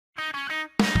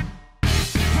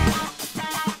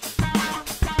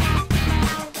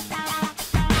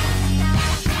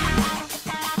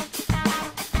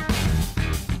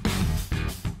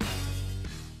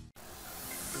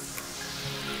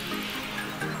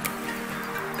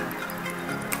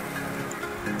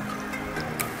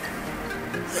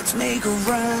Let's make a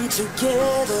run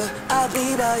together, I'll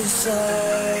be by your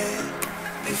side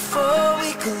before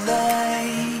we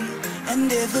collide.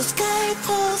 And if the sky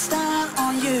falls down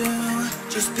on you,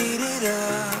 just beat it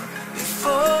up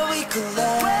before we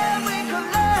collide.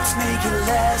 Let's make it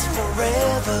last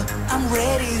forever, I'm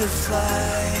ready to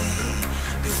fly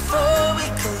before we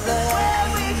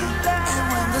collide. And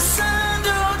when the sun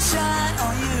don't shine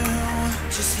on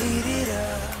you, just heat it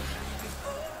up.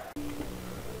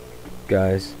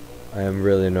 Guys, I am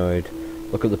really annoyed.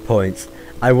 Look at the points.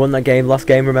 I won that game, last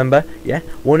game, remember? Yeah,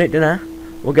 won it, didn't I?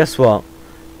 Well, guess what?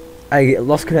 I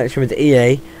lost connection with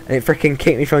EA, and it freaking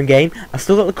kicked me from game. I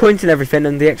still got the coins and everything,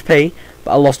 and the XP,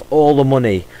 but I lost all the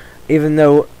money. Even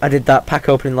though I did that pack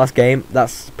opening last game,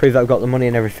 that's proof that I've got the money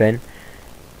and everything.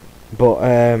 But,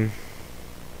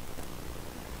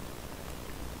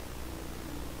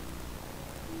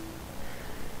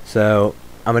 so,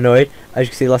 I'm annoyed. As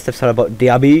you can see, last episode I bought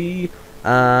Diaby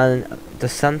and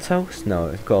Dos Santos. No,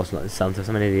 of course not Dos Santos.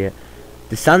 I'm an idiot.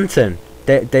 DeSanton,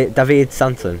 David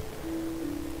Santon.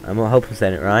 I hope I'm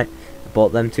saying it right. I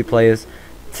bought them two players.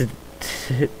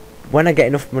 When I get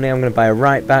enough money, I'm going to buy a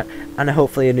right back and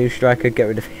hopefully a new striker. Get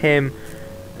rid of him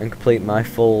and complete my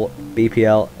full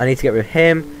BPL. I need to get rid of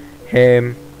him.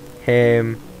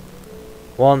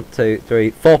 1, 2,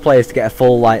 3, 4 players to get a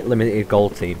full like limited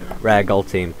gold team, rare gold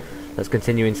team. Let's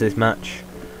continue into this match,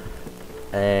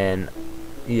 and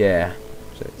yeah,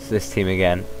 so it's this team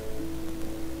again.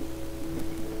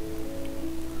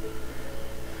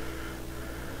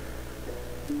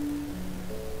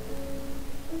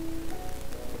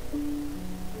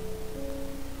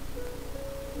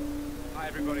 Hi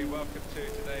everybody, welcome to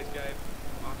today's game.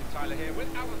 Martin Tyler here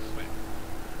with Alan Smith.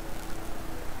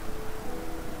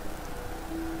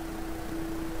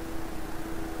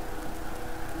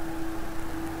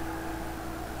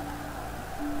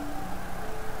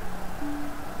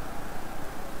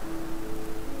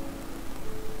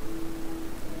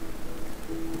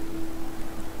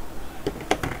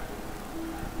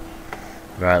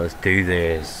 Right, let's do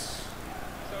this.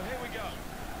 So here we go.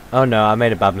 Oh no, I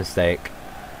made a bad mistake.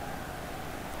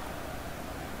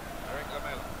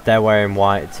 They're wearing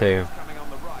white too. Coming on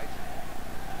the right.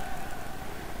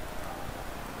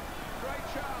 Great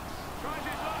chance. Tries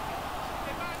his luck.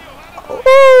 Emmanuel.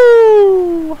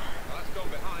 Ooh! Well, that's gone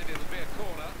behind. It'll be a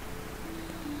corner.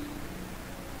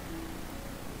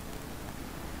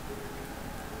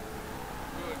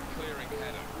 Good clearing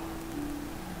header.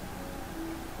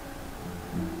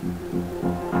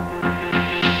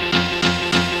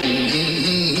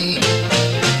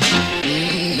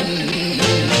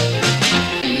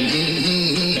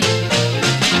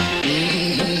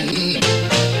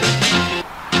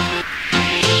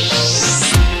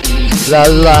 La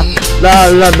la la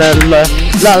la mella,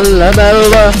 la la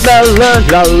mella, mella, la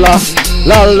la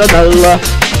la la mella,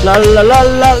 la la la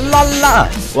la la la.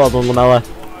 Well done, Lamella.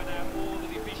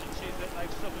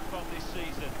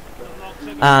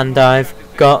 And I've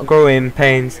got growing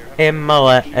pains in my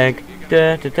leg.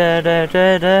 Da da da da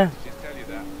da da. Just tell you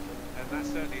that, and that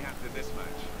certainly happened in this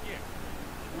match. Yeah,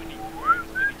 when you create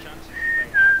as many chances as they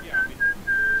have, yeah, I mean,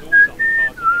 it's always on the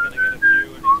cards that they're going to get a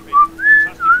few, and it's been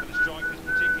fantastic for the strikers,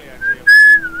 particularly actually.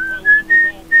 Quite a wonderful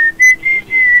goal. When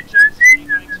he gets the chance, he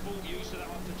makes full use of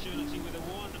that opportunity with a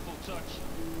wonderful touch.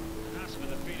 And as for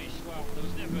the finish, well, there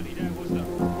was never any doubt, was there?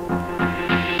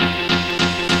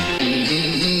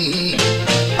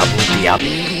 Abu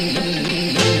Dhabi.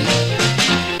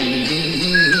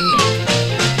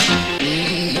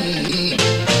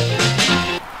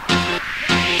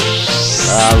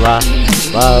 La la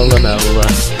la Lamella,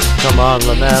 come on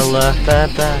Lamella, ba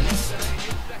ba.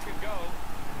 Second goal.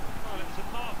 Well, it was a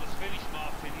marvellous finish,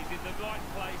 Martin. He's in the right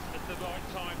place at the right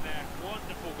time there.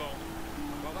 Wonderful goal.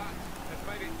 Well, that has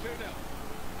made it 2-0.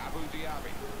 Abu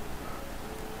Dhabi.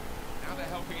 Now they're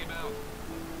helping him out.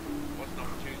 Wasn't an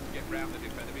opportunity to get round the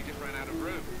defender, he just ran out of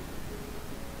room.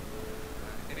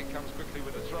 In it comes quickly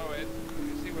with a throw-in.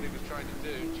 You can see what he was trying to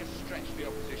do. Just stretch the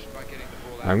opposition by getting the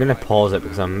ball out. I'm gonna pause it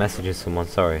because I'm messaging someone,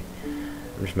 sorry.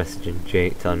 I'm just messaging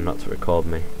Jake telling him not to record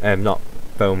me. Not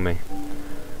phone me.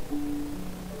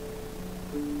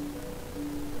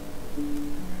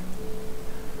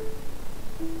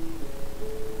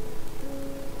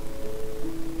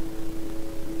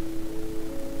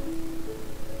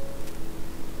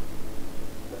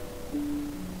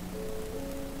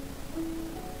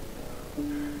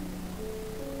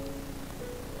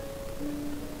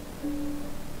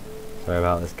 Sorry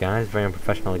about this, guys. Very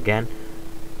unprofessional again.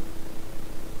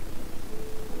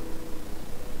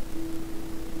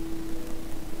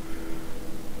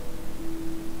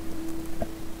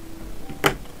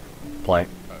 Play.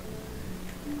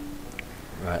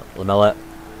 Right, Lamella.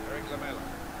 Eric Lamela.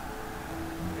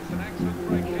 It's an excellent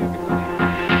break here because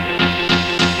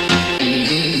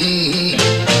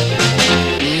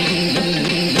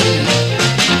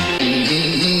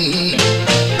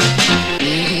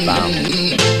Bam.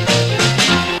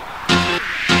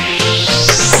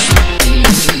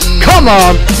 Come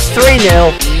on!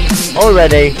 3-0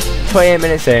 already. 28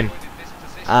 minutes in.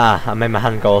 Ah, I made my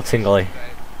hand go all tingly. it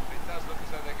does look as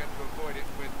though they're going to avoid it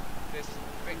with this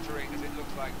victory as it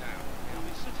looks like now. Yeah, I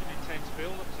mean, such an intense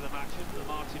build-up to the match, isn't it,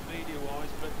 Martin, media-wise,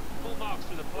 but full marks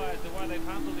to the players, the way they've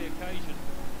handled the occasion.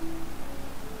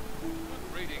 Good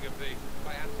reading of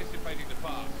by anticipating the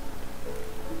pass.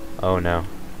 Oh no.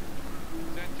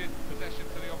 Presented possession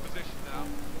to the opposition now.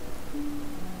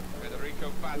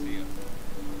 Federico Fazio.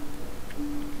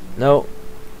 No.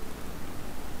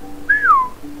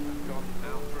 Gone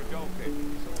out for a goal kick.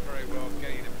 It's all very well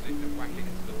getting in a position to whack it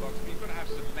into the box, but you've got to have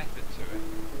some method to it.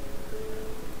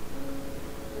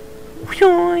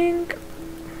 Wheeling.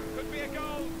 Could be a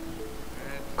goal.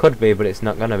 And Could be, but it's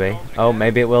not gonna be. Oh,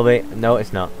 maybe it will be. No,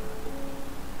 it's not.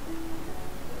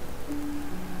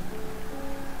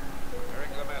 Eric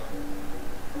Lamela.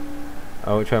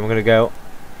 Oh, which way am I gonna go?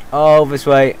 Oh, this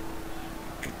way.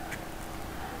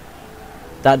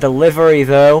 That delivery,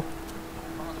 though.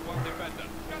 Past one defender.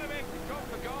 Gonna make the goal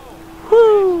for goal.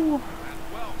 Woo! And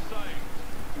well saved.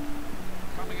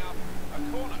 Coming up, a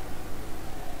corner.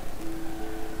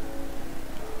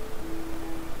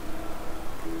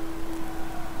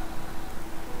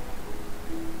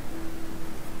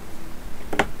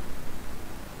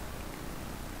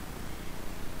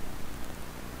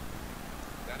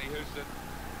 Danny Houston.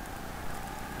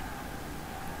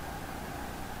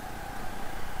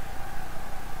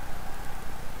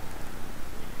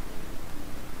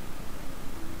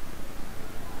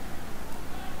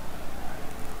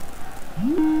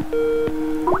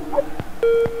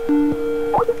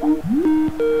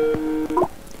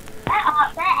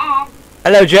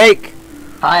 Hello, Jake.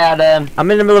 Hi Adam.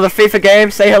 I'm in the middle of a FIFA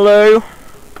game. Say hello.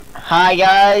 Hi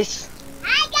guys.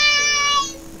 Hi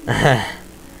guys!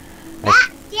 That's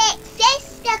Jake's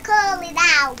sister calling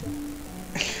out.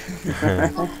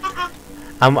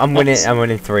 I'm winning. I'm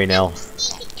winning 3-0.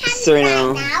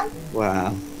 3-0. Now.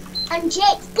 Wow. And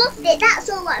Jake's buffet, that's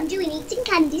all I'm doing, eating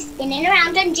candy, spinning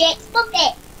around on Jake's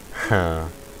buffet. Huh.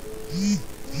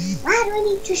 Why do I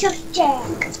need to shush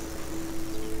Jake?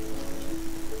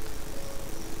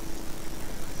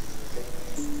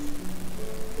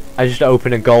 I just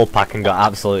opened a gold pack and got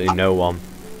absolutely no one.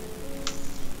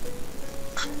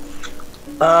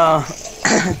 Oh,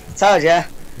 told ya.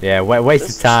 Yeah, waste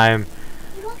of time.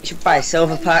 You should buy a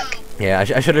silver pack. Yeah, I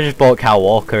should have just bought Cal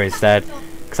Walker instead,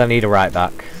 because I need a right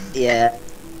back. Yeah.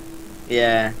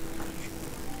 Yeah.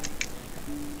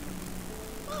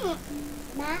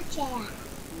 My chair.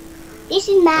 This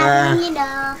is my ring, you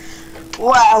know.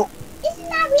 Wow. This is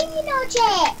my ring, you know,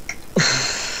 Jake.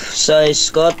 So you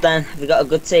scored then. Have you got a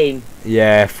good team?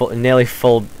 Yeah, nearly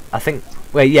full. I think.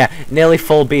 Wait, yeah, nearly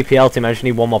full BPL team. I just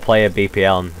need one more player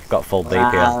BPL, and I've got full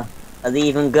BPL. Wow. Are they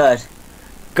even good?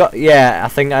 Yeah, I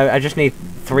think I just need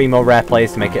 3 more rare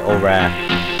players to make it all rare.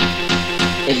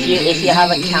 If you have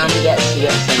a cam, you get some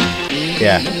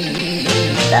Yeah.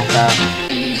 better.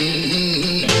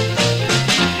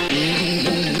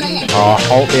 Oh,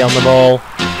 Holtby on the ball.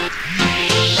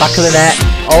 Back of the net.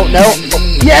 Oh no! Oh,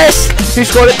 yes! Who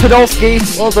scored it? Podolski.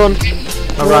 Well done.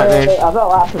 All right, man. I've got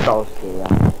that Podolski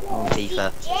on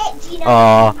FIFA. Jake, do you know?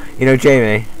 Oh, you know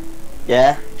Jamie?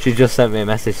 Yeah. She just sent me a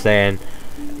message saying,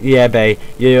 "Yeah, babe,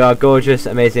 you are gorgeous,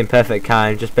 amazing, perfect,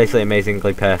 kind, just basically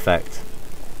amazingly perfect."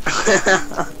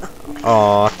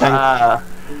 Oh,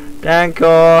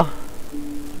 Danko.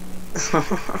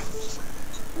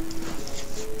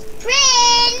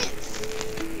 Prince!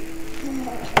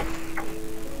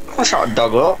 I shot a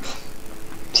dog up.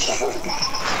 Guess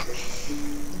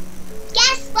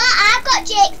what? I've got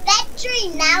Jake's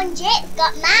bedroom now, and Jake's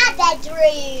got my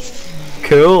bedroom.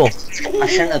 Cool. I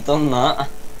shouldn't have done that.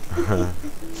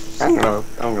 I'm gonna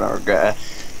regret it.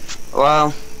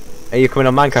 Well, Are you coming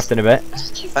on Minecraft in a bit?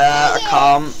 I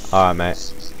can't. Alright,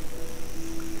 mate.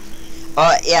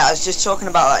 Oh yeah, I was just talking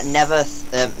about that Never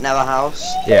house.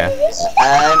 Yeah.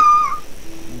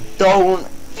 Don't.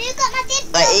 Who got my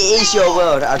dip? Like, it is your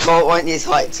world. I don't want you to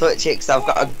like touch it because I've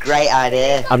got a great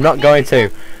idea. I'm not going to.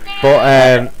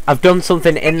 But I've done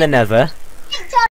something in the Nether.